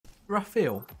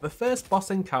Rathil, the first boss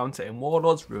encounter in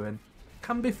Warlords Ruin,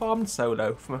 can be farmed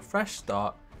solo from a fresh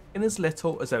start in as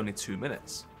little as only 2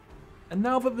 minutes. And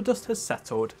now that the dust has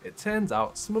settled, it turns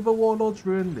out some of the Warlords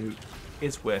Ruin loot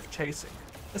is worth chasing,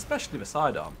 especially the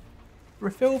sidearm.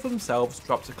 Rathil themselves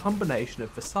drops a combination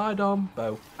of the sidearm,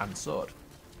 bow and sword.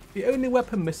 The only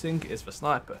weapon missing is the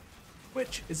sniper,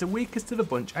 which is the weakest of the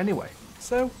bunch anyway,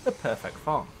 so a perfect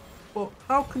farm. But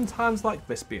how can times like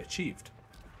this be achieved?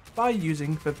 By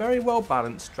using the very well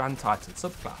balanced Strand Titan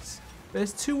subclass.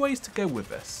 There's 2 ways to go with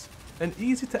this, an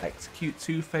easy to execute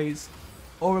 2-phase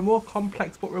or a more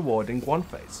complex but rewarding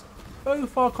 1-phase.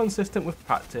 Both are consistent with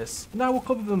practice and I will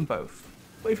cover them both,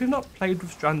 but if you've not played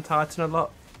with Strand Titan a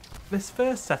lot, this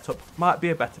first setup might be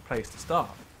a better place to start.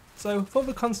 So for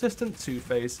the consistent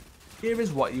 2-phase, here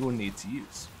is what you will need to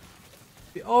use.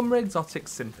 The armor exotic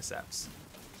Synthoceps,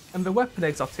 and the weapon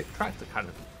exotic tractor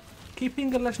cannon.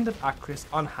 Keeping a legend of Acrius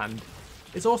on hand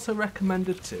is also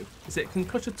recommended too, as it can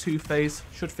clutch a 2-phase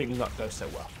should things not go so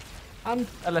well, and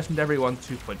a legendary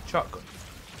 1-2 punch shotgun.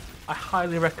 I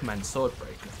highly recommend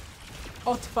Swordbreaker.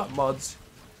 Artifact mods,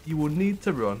 you will need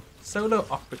to run Solo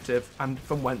Operative and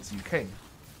From Whence You Came.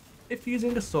 If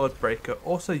using a Swordbreaker,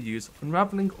 also use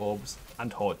Unraveling Orbs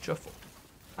and Horde Shuffle.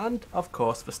 And of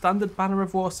course the standard Banner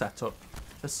of War setup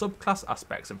for subclass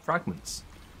aspects and fragments.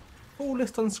 Full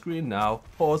list on screen now,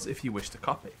 pause if you wish to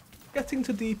copy. Getting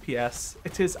to DPS,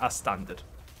 it is as standard.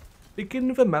 Begin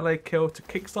with a melee kill to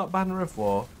kickstart Banner of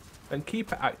War, then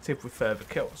keep it active with further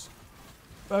kills.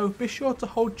 Though be sure to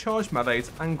hold charge melees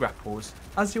and grapples,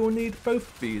 as you will need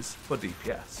both of these for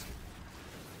DPS.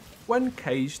 When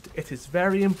caged, it is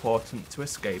very important to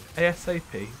escape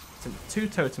ASAP since 2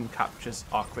 totem captures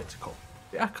are critical.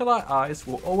 The Acolyte eyes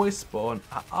will always spawn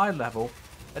at eye level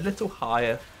a little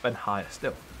higher than higher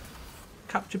still.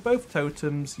 Capture both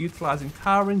totems utilising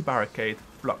Towering Barricade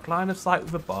to block line of sight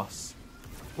with a boss,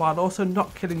 while also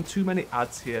not killing too many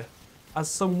adds here,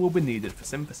 as some will be needed for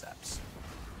Synthoceps.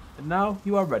 And now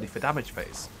you are ready for damage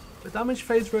phase. The damage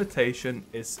phase rotation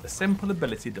is a simple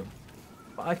ability dump,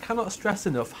 but I cannot stress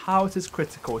enough how it is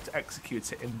critical to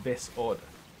execute it in this order.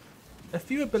 A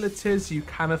few abilities you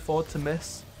can afford to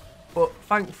miss, but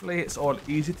thankfully it's all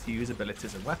easy to use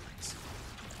abilities and weapons.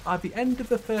 By the end of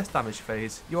the first damage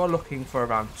phase, you are looking for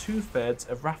around 2/3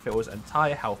 of Rathil's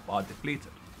entire health bar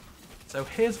depleted. So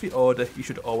here's the order you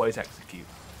should always execute.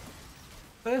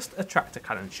 First a tractor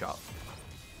cannon shot,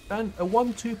 then a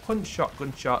 1-2 punch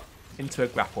shotgun shot into a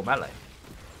grapple melee,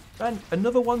 then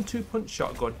another 1-2 punch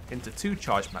shotgun into 2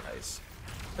 charge melees,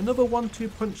 another 1-2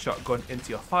 punch shotgun into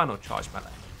your final charge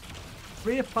melee.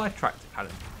 Reapply tractor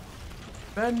cannon.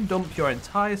 Then dump your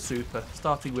entire super,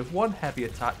 starting with 1 heavy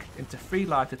attack into 3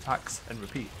 light attacks and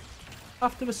repeat.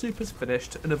 After the super's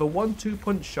finished, another 1-2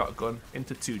 punch shotgun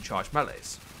into 2 charge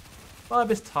melees. By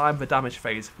this time the damage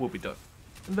phase will be done,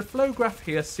 and the flow graph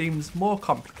here seems more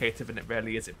complicated than it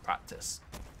really is in practice.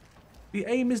 The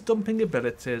aim is dumping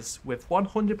abilities with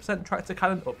 100% tractor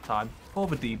cannon uptime for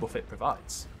the debuff it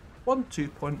provides. 1-2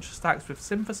 punch stacks with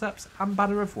Synthoceps and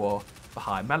Banner of War for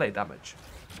high melee damage.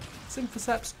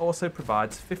 Synthoceps also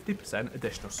provides 50%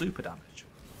 additional super damage.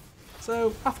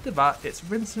 So after that, it's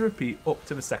rinse and repeat up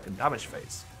to the second damage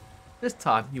phase. This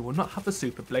time you will not have the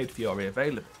Super Blade Fury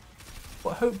available,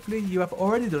 but hopefully you have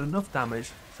already done enough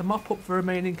damage to mop up the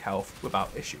remaining health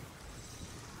without issue.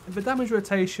 And the damage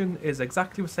rotation is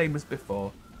exactly the same as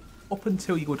before, up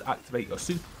until you would activate your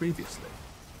super previously.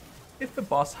 If the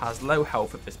boss has low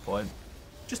health at this point,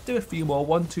 just do a few more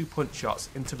 1-2 punch shots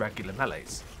into regular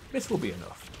melees. This will be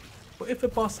enough. But if the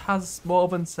boss has more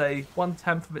than say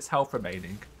 1/10 of its health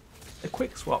remaining, a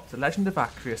quick swap to Legend of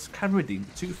Acrius can redeem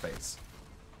the 2-phase.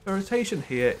 The rotation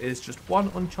here is just 1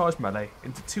 uncharged melee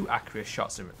into 2 Acrius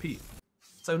shots and repeat.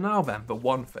 So now then the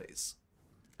 1-phase.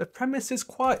 The premise is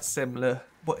quite similar,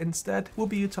 but instead we'll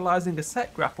be utilising a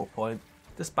set grapple point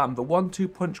to spam the 1-2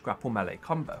 punch grapple melee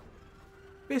combo.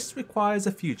 This requires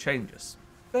a few changes.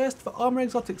 First, the armor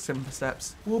exotic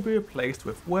Synthoceps will be replaced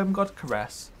with Wormgod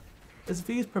Caress, as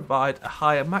these provide a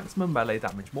higher maximum melee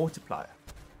damage multiplier.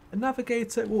 A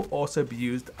navigator will also be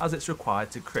used as it's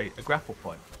required to create a grapple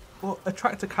point, but a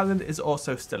tractor cannon is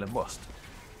also still a must.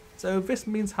 So this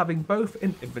means having both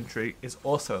in inventory is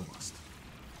also a must.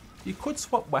 You could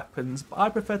swap weapons, but I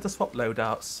prefer to swap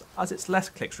loadouts as it's less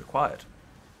clicks required.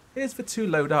 Here's the 2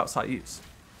 loadouts I use.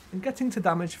 In getting to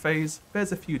damage phase,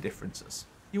 there's a few differences.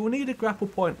 You will need a grapple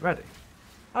point ready.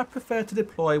 I prefer to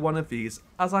deploy one of these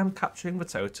as I'm capturing the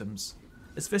totems,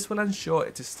 as this will ensure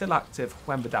it is still active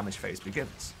when the damage phase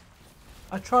begins.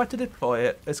 I try to deploy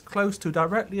it as close to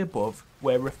directly above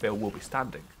where Rathil will be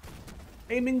standing.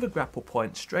 Aiming the grapple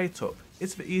point straight up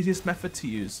is the easiest method to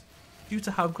use, due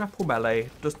to how grapple melee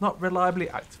does not reliably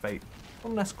activate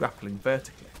unless grappling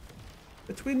vertically.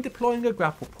 Between deploying a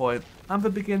grapple point and the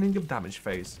beginning of damage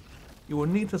phase, you will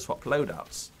need to swap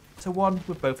loadouts to one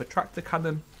with both a tractor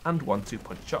cannon and 1-2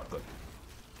 punch shotgun.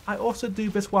 I also do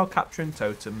this while capturing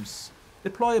totems,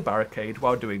 deploy a barricade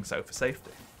while doing so for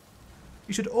safety.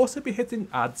 You should also be hitting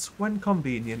adds when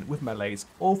convenient with melees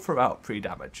all throughout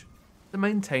pre-damage to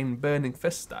maintain burning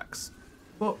fist stacks,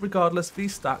 but regardless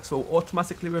these stacks will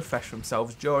automatically refresh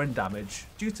themselves during damage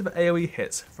due to the AoE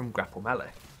hits from grapple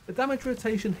melee. The damage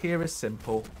rotation here is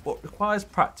simple but requires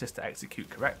practice to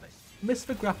execute correctly. Miss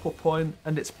the grapple point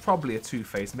and it's probably a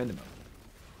 2-phase minimum,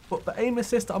 but the aim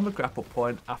assist on the grapple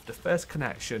point after first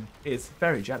connection is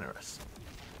very generous.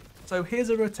 So here's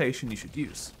a rotation you should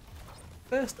use.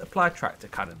 First apply tractor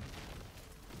cannon,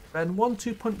 then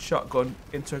 1-2 punch shotgun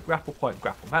into a grapple point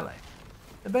grapple melee,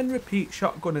 and then repeat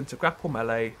shotgun into grapple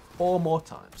melee 4 more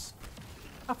times.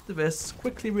 After this,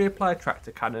 quickly reapply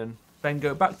tractor cannon, then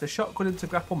go back to shotgun into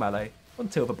grapple melee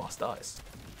until the boss dies.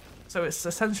 So it's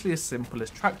essentially as simple as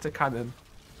tractor cannon,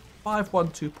 5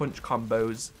 1-2 punch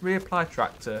combos, reapply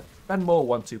tractor, then more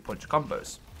 1-2 punch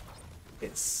combos.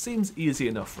 It seems easy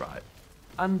enough, right?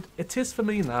 And it is for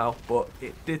me now, but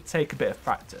it did take a bit of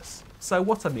practice. So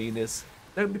what I mean is,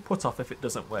 don't be put off if it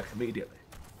doesn't work immediately.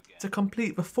 To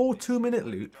complete the full 2-minute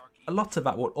loop, a lot of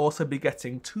that will also be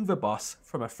getting to the boss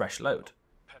from a fresh load.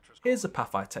 Here's the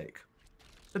path I take.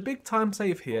 The big time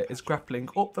save here is grappling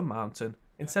up the mountain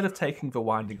instead of taking the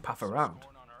winding path around,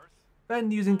 then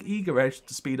using Eager Edge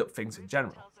to speed up things in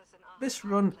general. This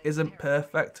run isn't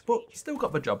perfect, but still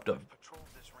got the job done.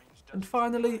 And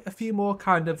finally, a few more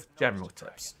kind of general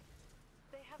tips.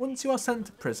 Once you are sent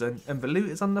to prison and the loot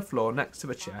is on the floor next to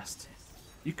the chest,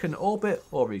 you can orbit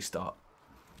or restart.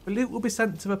 The loot will be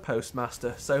sent to the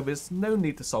postmaster, so there's no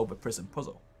need to solve the prison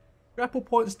puzzle. Grapple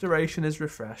point's duration is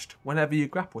refreshed whenever you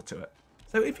grapple to it,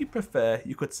 so if you prefer,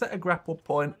 you could set a grapple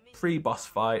point pre-boss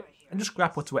fight and just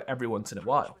grapple to it every once in a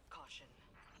while.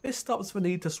 This stops the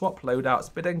need to swap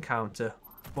loadouts mid-encounter,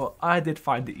 but I did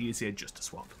find it easier just to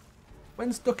swap.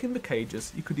 When stuck in the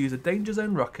cages, you could use a danger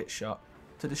zone rocket shot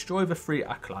to destroy the 3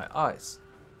 acolyte eyes.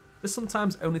 This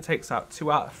sometimes only takes out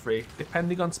 2 out of 3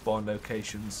 depending on spawn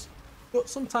locations, but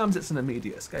sometimes it's an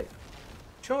immediate escape.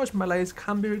 Charged melees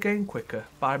can be regained quicker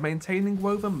by maintaining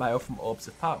woven mail from orbs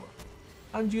of power,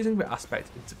 and using the aspect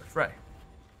into the fray.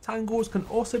 Tangles can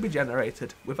also be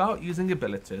generated without using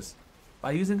abilities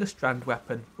by using a Strand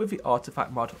weapon with the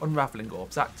artifact mod Unraveling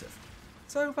Orbs active.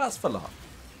 So that's the lot.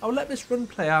 I'll let this run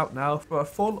play out now for a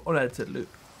full unedited loop.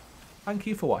 Thank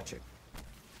you for watching.